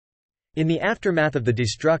In the aftermath of the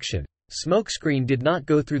destruction, Smokescreen did not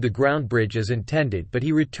go through the ground bridge as intended, but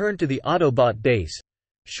he returned to the Autobot base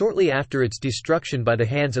shortly after its destruction by the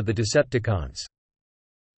hands of the Decepticons.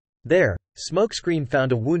 There, Smokescreen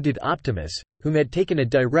found a wounded Optimus, whom had taken a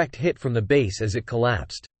direct hit from the base as it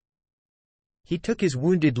collapsed. He took his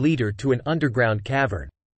wounded leader to an underground cavern.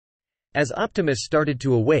 As Optimus started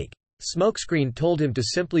to awake, Smokescreen told him to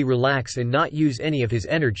simply relax and not use any of his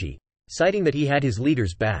energy, citing that he had his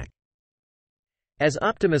leader's back. As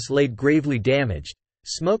Optimus laid gravely damaged,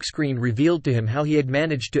 Smokescreen revealed to him how he had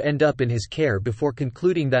managed to end up in his care before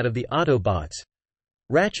concluding that of the Autobots,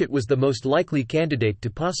 Ratchet was the most likely candidate to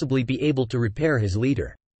possibly be able to repair his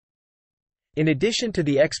leader. In addition to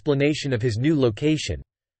the explanation of his new location,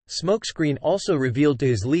 Smokescreen also revealed to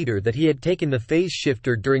his leader that he had taken the phase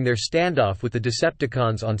shifter during their standoff with the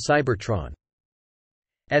Decepticons on Cybertron.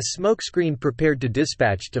 As Smokescreen prepared to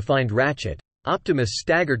dispatch to find Ratchet, Optimus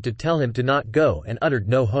staggered to tell him to not go and uttered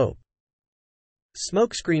no hope.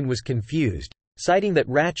 Smokescreen was confused, citing that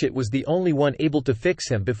Ratchet was the only one able to fix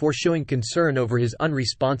him before showing concern over his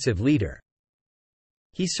unresponsive leader.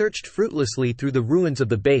 He searched fruitlessly through the ruins of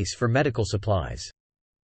the base for medical supplies.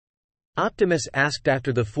 Optimus asked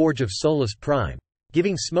after the Forge of Solus Prime,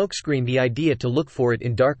 giving Smokescreen the idea to look for it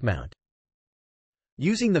in Darkmount.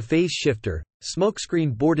 Using the phase shifter,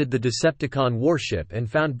 Smokescreen boarded the Decepticon warship and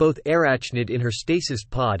found both Arachnid in her stasis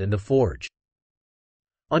pod and the Forge.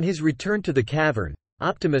 On his return to the cavern,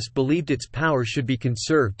 Optimus believed its power should be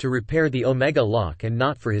conserved to repair the Omega Lock and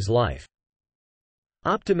not for his life.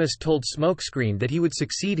 Optimus told Smokescreen that he would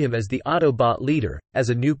succeed him as the Autobot leader, as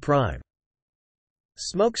a new Prime.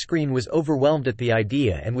 Smokescreen was overwhelmed at the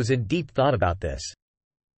idea and was in deep thought about this.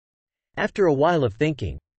 After a while of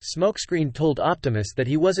thinking, Smokescreen told Optimus that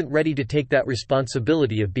he wasn't ready to take that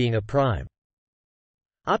responsibility of being a Prime.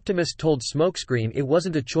 Optimus told Smokescreen it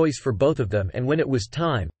wasn't a choice for both of them, and when it was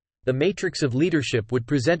time, the matrix of leadership would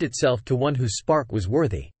present itself to one whose spark was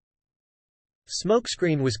worthy.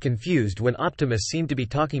 Smokescreen was confused when Optimus seemed to be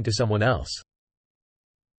talking to someone else.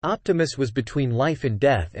 Optimus was between life and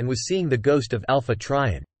death and was seeing the ghost of Alpha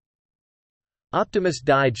Trion. Optimus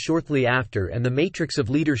died shortly after, and the matrix of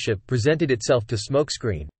leadership presented itself to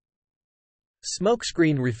Smokescreen.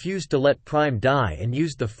 Smokescreen refused to let Prime die and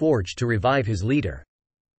used the Forge to revive his leader.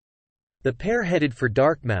 The pair headed for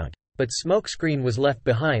Darkmount, but Smokescreen was left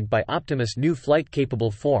behind by Optimus' new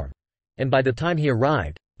flight-capable form, and by the time he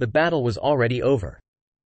arrived, the battle was already over.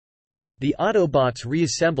 The Autobots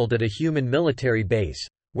reassembled at a human military base,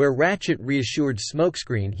 where Ratchet reassured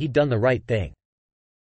Smokescreen he'd done the right thing.